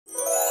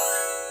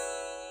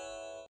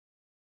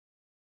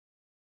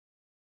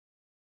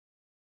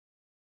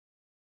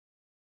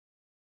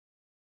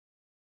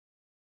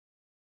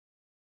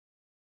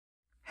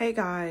Hey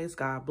guys,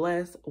 God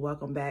bless.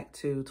 Welcome back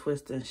to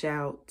Twist and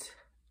Shout.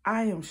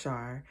 I am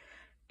Shar,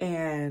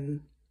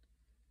 and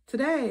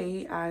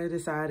today I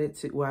decided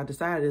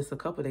this a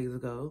couple days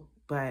ago,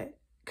 but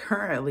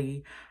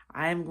currently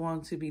I'm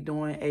going to be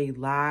doing a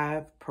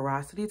live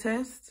porosity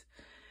test.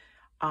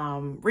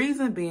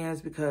 Reason being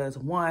is because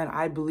one,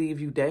 I believe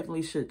you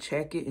definitely should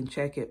check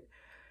it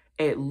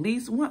at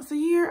least once a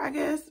year, I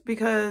guess,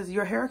 because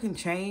your hair can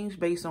change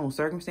based on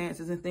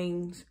circumstances and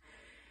things.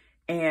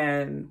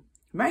 And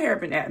my hair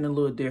been acting a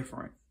little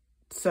different.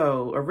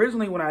 So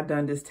originally when I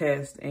done this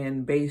test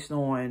and based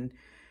on,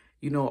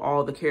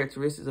 all the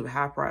characteristics of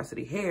high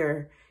porosity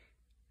hair,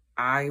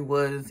 I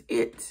was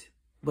it.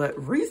 But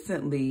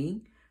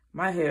recently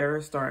my hair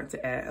is starting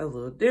to act a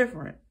little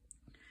different.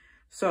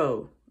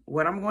 So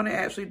what I'm going to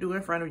actually do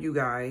in front of you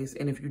guys,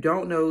 and if you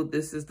don't know,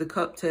 this is the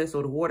cup test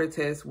or the water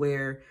test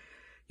where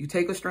you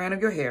take a strand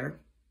of your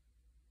hair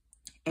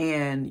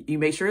and you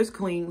make sure it's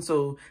clean.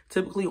 So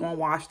typically on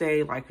wash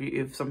day, like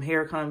if some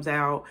hair comes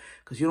out,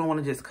 because you don't want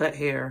to just cut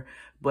hair,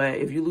 but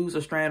if you lose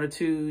a strand or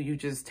two, you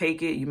just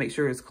take it, you make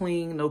sure it's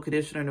clean, no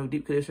conditioner, no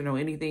deep conditioner, no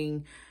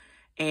anything,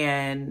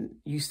 and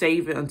you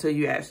save it until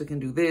you actually can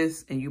do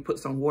this, and you put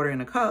some water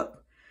in a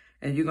cup,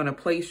 and you're going to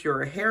place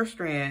your hair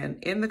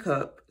strand in the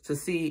cup to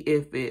see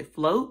if it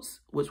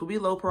floats, which will be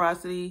low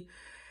porosity.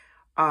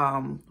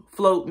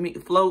 Float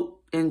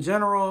in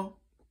general,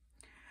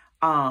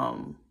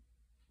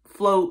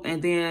 float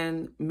and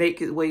then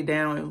make its way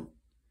down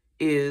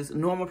is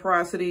normal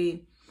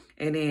porosity.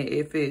 And then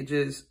if it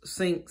just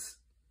sinks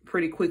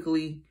pretty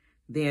quickly,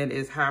 then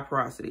it's high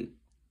porosity.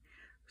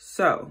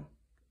 So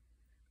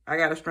I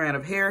got a strand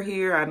of hair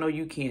here. I know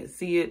you can't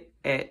see it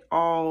at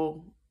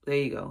all. There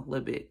you go, a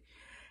little bit.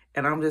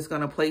 And I'm just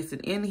going to place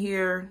it in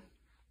here.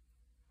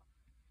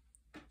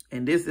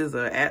 And this is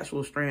an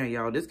actual strand,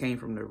 y'all. This came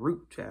from the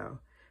root, child.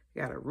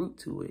 Got a root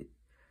to it.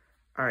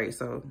 All right,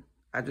 so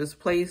I just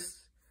placed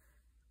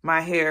my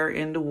hair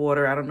in the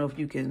water. I don't know if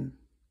you can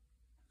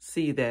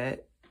see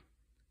that.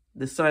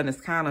 The sun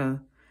is kind of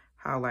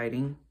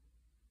highlighting.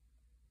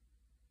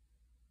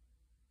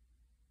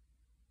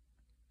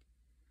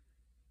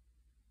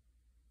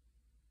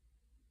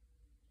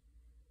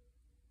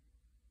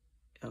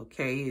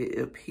 Okay,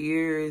 it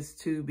appears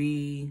to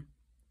be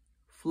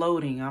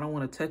floating. I don't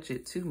want to touch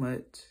it too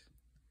much.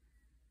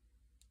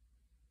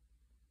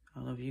 I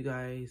don't know if you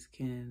guys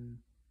can.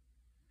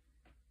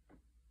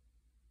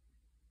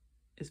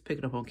 It's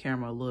picking up on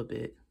camera a little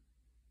bit.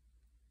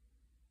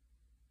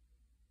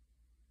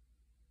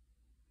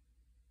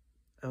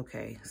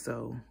 Okay,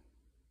 so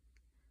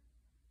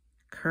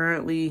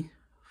currently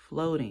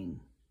floating.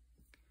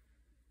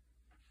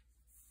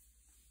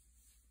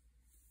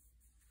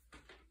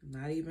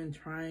 Not even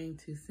trying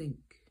to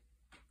sink.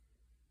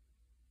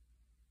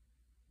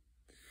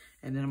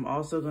 And then I'm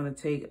also going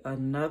to take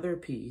another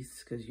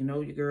piece, because you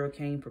know your girl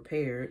came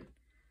prepared.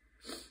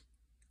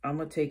 I'm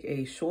going to take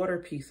a shorter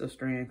piece of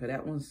strand, because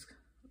that one's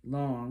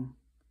long.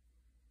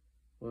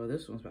 Well,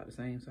 this one's about the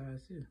same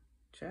size too.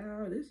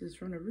 Child, this is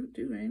from the root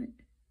too, ain't it?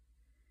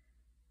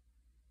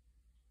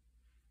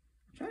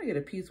 I'm trying to get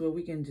a piece where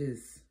we can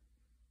just,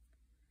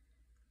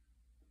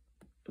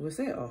 we'll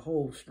say a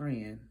whole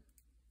strand,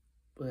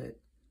 but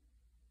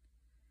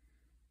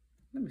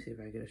let me see if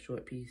I get a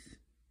short piece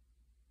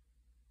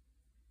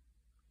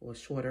or a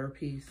shorter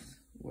piece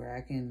where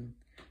I can,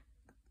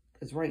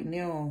 because right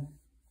now,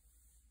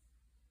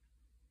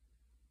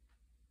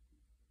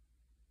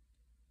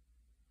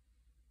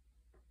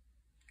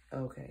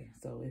 okay,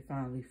 so it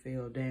finally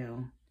fell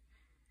down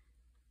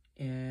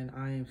and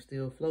I am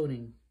still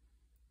floating.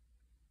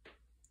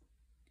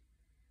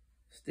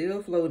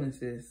 Still floating,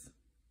 sis.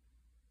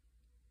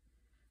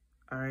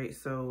 All right,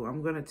 so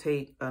I'm gonna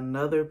take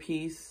another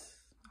piece.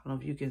 I don't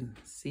know if you can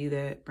see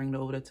that. Bring it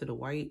over there to the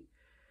white.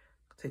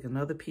 Take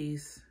another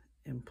piece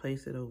and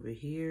place it over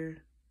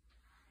here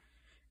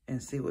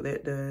and see what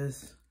that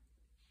does.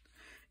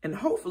 And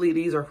hopefully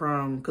these are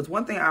from, because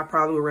one thing I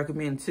probably would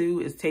recommend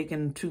too is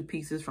taking two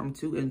pieces from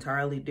two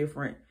entirely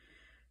different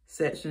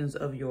sections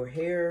of your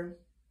hair.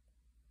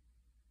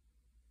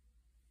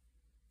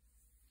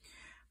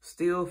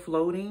 Still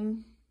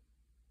floating.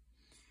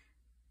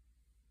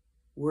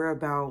 We're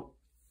about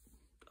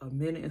a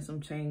minute and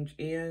some change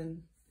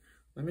in.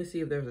 Let me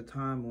see if there's a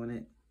time on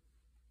it.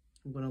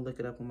 I'm going to look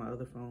it up on my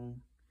other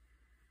phone.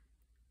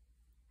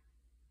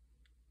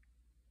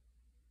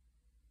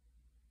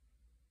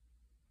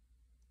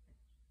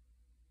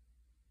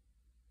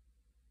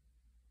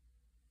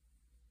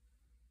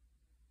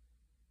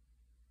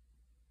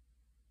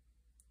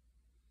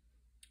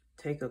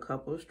 Take a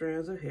couple of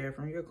strands of hair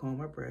from your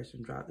comb or brush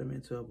and drop them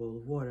into a bowl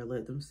of water.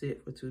 Let them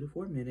sit for 2 to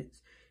 4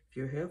 minutes. If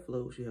your hair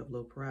floats, you have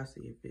low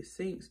porosity. If it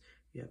sinks,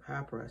 you have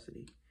high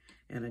porosity.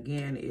 And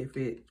again, if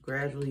it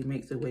gradually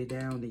makes its way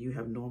down, then you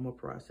have normal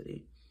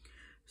porosity.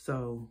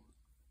 So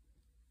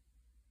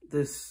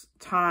this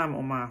time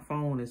on my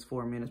phone is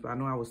 4 minutes, but I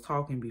know I was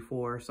talking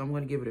before, so I'm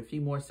going to give it a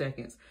few more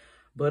seconds.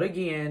 But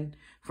again,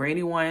 for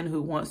anyone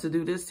who wants to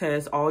do this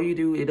test, all you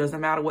do, it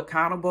doesn't matter what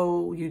kind of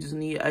bowl, you just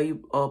need a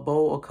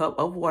bowl, a cup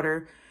of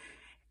water,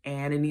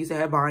 and it needs to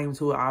have volume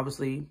to it,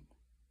 obviously.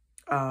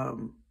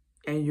 And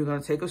you're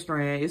going to take a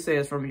strand. It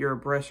says from your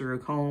brush or your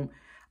comb.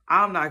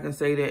 I'm not going to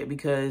say that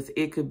because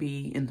it could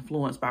be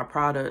influenced by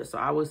products. So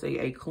I would say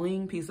a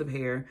clean piece of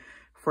hair,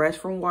 fresh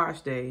from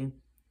wash day.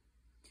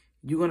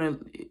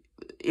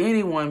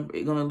 Anyone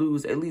going to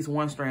lose at least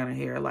one strand of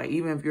hair. Like,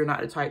 even if you're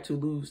not the type to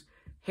lose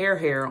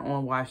hair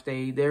on wash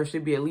day, there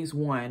should be at least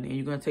one. And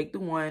you're going to take the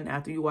one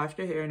after you wash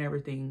your hair and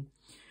everything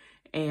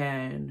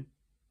and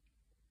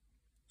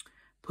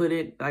put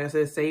it, like I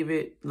said, save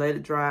it, let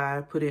it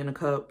dry, put it in a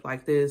cup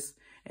like this,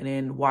 and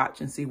then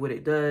watch and see what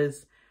it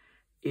does.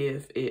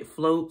 If it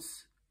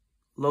floats,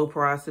 low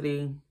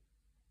porosity.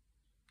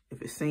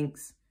 If it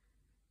sinks,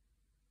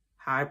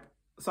 what'd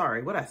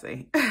I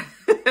say?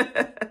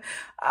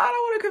 I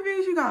don't want to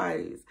confuse you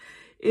guys.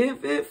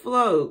 If it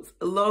floats,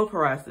 low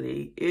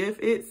porosity. If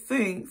it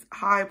sinks,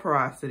 high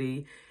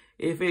porosity.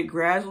 If it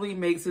gradually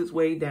makes its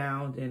way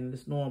down, then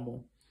it's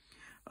normal.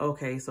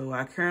 Okay, so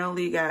I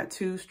currently got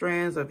 2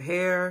 strands of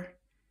hair,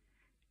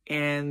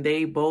 and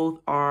they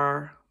both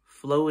are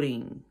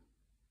floating.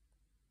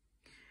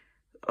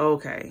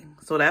 Okay,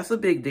 so that's a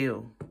big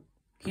deal.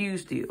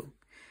 Huge deal.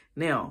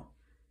 Now,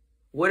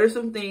 what are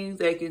some things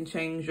that can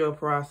change your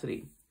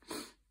porosity?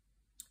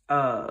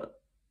 Health,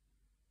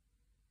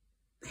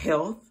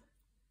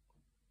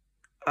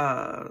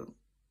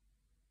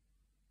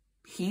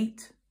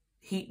 heat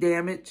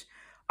damage.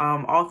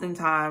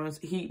 Oftentimes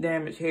heat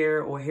damaged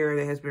hair or hair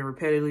that has been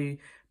repeatedly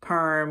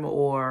perm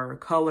or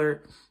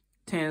colored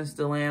tends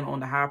to land on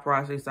the high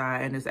porosity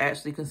side and is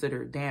actually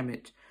considered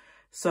damage.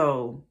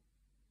 So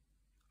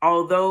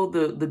although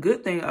the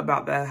good thing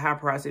about the high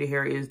porosity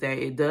hair is that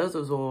it does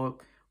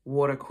absorb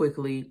water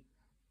quickly,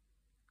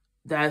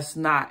 that's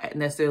not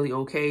necessarily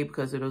okay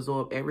because it'll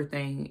absorb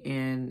everything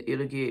and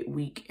it'll get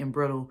weak and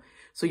brittle.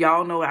 So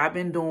y'all know I've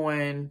been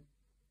doing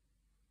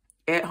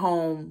at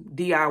home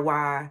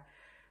DIY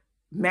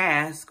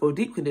mask or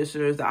deep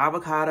conditioners, the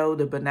avocado,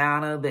 the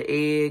banana, the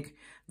egg,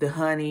 the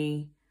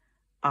honey,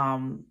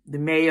 the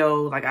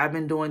mayo. Like, I've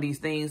been doing these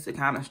things to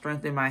kind of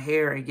strengthen my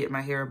hair and get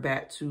my hair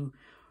back to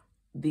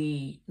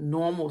the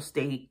normal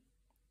state.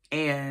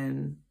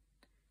 And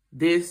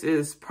this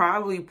is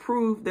probably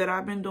proof that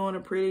I've been doing a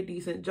pretty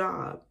decent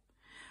job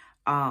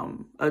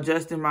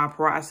adjusting my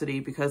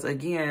porosity, because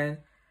again,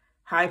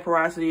 high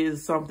porosity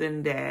is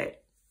something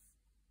that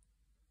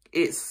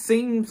it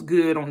seems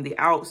good on the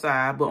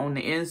outside, but on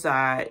the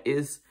inside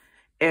is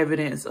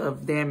evidence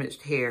of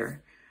damaged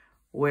hair.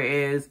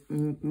 Whereas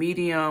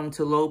medium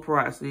to low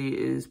porosity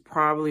is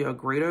probably a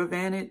greater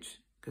advantage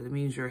because it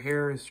means your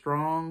hair is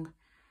strong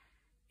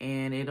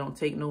and it don't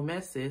take no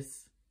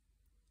messes.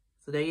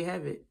 So there you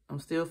have it. I'm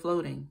still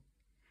floating.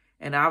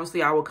 And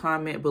obviously I will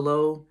comment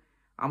below.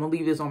 I'm going to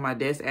leave this on my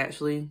desk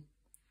actually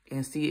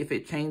and see if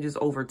it changes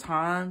over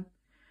time.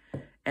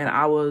 And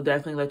I will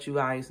definitely let you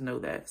guys know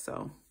that.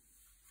 So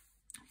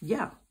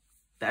yeah,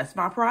 that's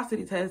my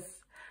porosity test.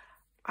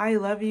 I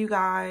love you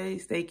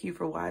guys. Thank you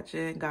for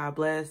watching. God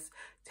bless.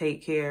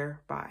 Take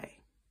care. Bye.